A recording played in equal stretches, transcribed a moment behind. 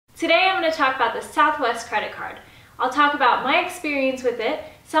Today I'm going to talk about the Southwest credit card. I'll talk about my experience with it,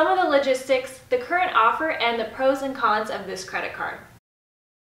 some of the logistics, the current offer, and the pros and cons of this credit card.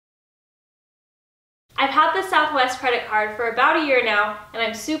 I've had the Southwest credit card for about a year now, and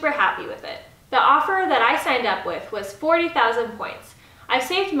I'm super happy with it. The offer that I signed up with was 40,000 points. I've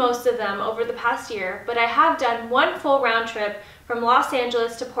saved most of them over the past year, but I have done one full round trip from Los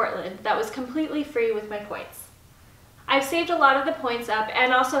Angeles to Portland that was completely free with my points. I've saved a lot of the points up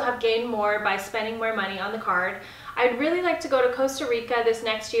and also have gained more by spending more money on the card. I'd really like to go to Costa Rica this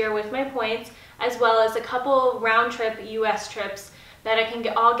next year with my points, as well as a couple round trip US trips that I can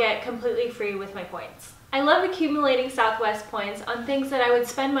all get completely free with my points. I love accumulating Southwest points on things that I would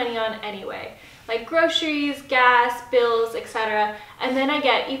spend money on anyway, like groceries, gas, bills, etc. And then I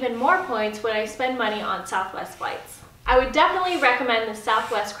get even more points when I spend money on Southwest flights. I would definitely recommend the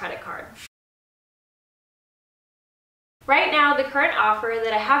Southwest credit card. Right now, the current offer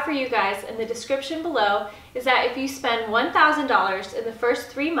that I have for you guys in the description below is that if you spend $1,000 in the first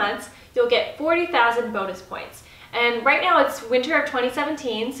 3 months, you'll get 40,000 bonus points. And right now it's winter of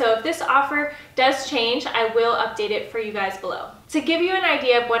 2017, so if this offer does change, I will update it for you guys below. To give you an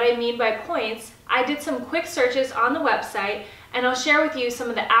idea of what I mean by points, I did some quick searches on the website, and I'll share with you some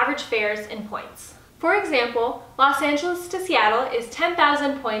of the average fares in points. For example, Los Angeles to Seattle is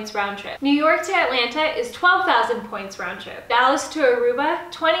 10,000 points round trip. New York to Atlanta is 12,000 points round trip. Dallas to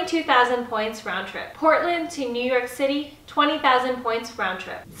Aruba, 22,000 points round trip. Portland to New York City, 20,000 points round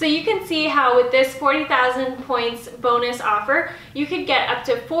trip. So you can see how with this 40,000 points bonus offer, you could get up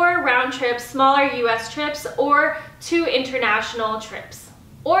to 4 round trips, smaller US trips, or 2 international trips.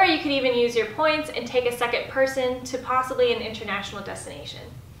 Or you could even use your points and take a second person to possibly an international destination.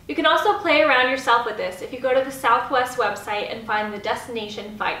 You can also play around yourself with this if you go to the Southwest website and find the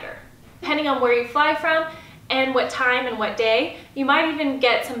destination finder. Depending on where you fly from and what time and what day, you might even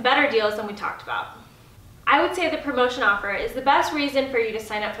get some better deals than we talked about. I would say the promotion offer is the best reason for you to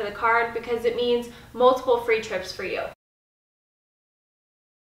sign up for the card because it means multiple free trips for you.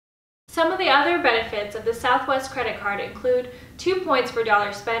 Some of the other benefits of the Southwest credit card include 2 points per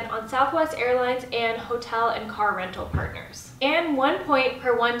dollar spent on Southwest Airlines and hotel and car rental partners, and 1 point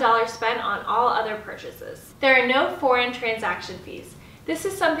per $1 spent on all other purchases. There are no foreign transaction fees. This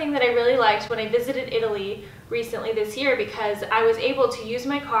is something that I really liked when I visited Italy recently this year because I was able to use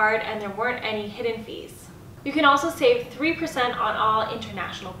my card and there weren't any hidden fees. You can also save 3% on all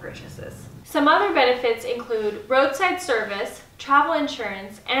international purchases. Some other benefits include roadside service, travel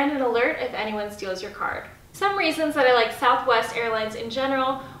insurance, and an alert if anyone steals your card. Some reasons that I like Southwest Airlines in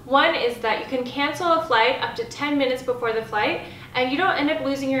general: one is that you can cancel a flight up to 10 minutes before the flight, and you don't end up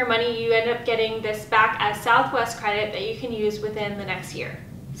losing your money. You end up getting this back as Southwest credit that you can use within the next year.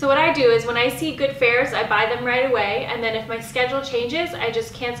 So what I do is when I see good fares, I buy them right away, and then if my schedule changes, I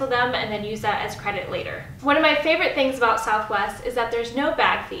just cancel them and then use that as credit later. One of my favorite things about Southwest is that there's no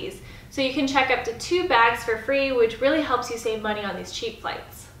bag fees, so you can check up to 2 bags for free, which really helps you save money on these cheap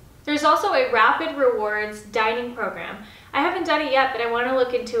flights. There's also a Rapid Rewards dining program. I haven't done it yet, but I want to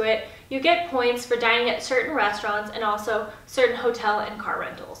look into it. You get points for dining at certain restaurants and also certain hotel and car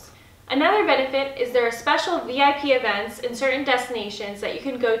rentals. Another benefit is there are special VIP events in certain destinations that you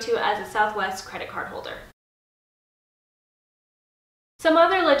can go to as a Southwest credit card holder. Some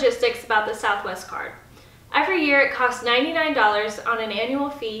other logistics about the Southwest card. Every year it costs $99 on an annual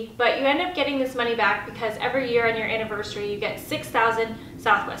fee, but you end up getting this money back because every year on your anniversary you get 6,000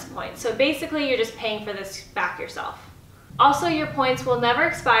 Southwest points. So basically you're just paying for this back yourself. Also, your points will never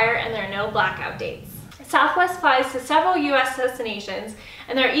expire and there are no blackout dates. Southwest flies to several US destinations,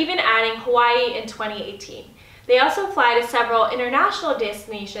 and they're even adding Hawaii in 2018. They also fly to several international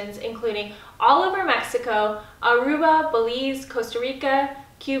destinations including all over Mexico, Aruba, Belize, Costa Rica,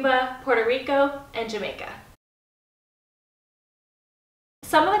 Cuba, Puerto Rico, and Jamaica.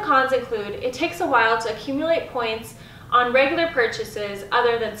 Some of the cons include it takes a while to accumulate points on regular purchases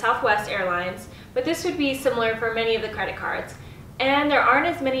other than Southwest Airlines, but this would be similar for many of the credit cards, and there aren't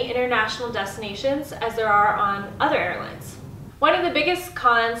as many international destinations as there are on other airlines. One of the biggest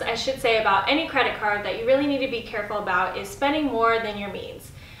cons, I should say, about any credit card that you really need to be careful about is spending more than your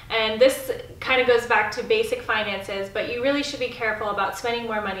means. And this kind of goes back to basic finances, but you really should be careful about spending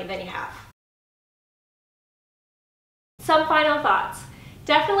more money than you have. Some final thoughts.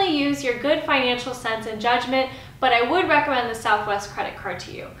 Definitely use your good financial sense and judgment, but I would recommend the Southwest credit card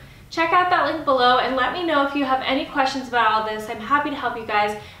to you. Check out that link below and let me know if you have any questions about all this. I'm happy to help you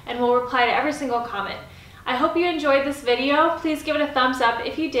guys and will reply to every single comment. I hope you enjoyed this video. Please give it a thumbs up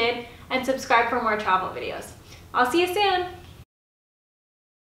if you did and subscribe for more travel videos. I'll see you soon!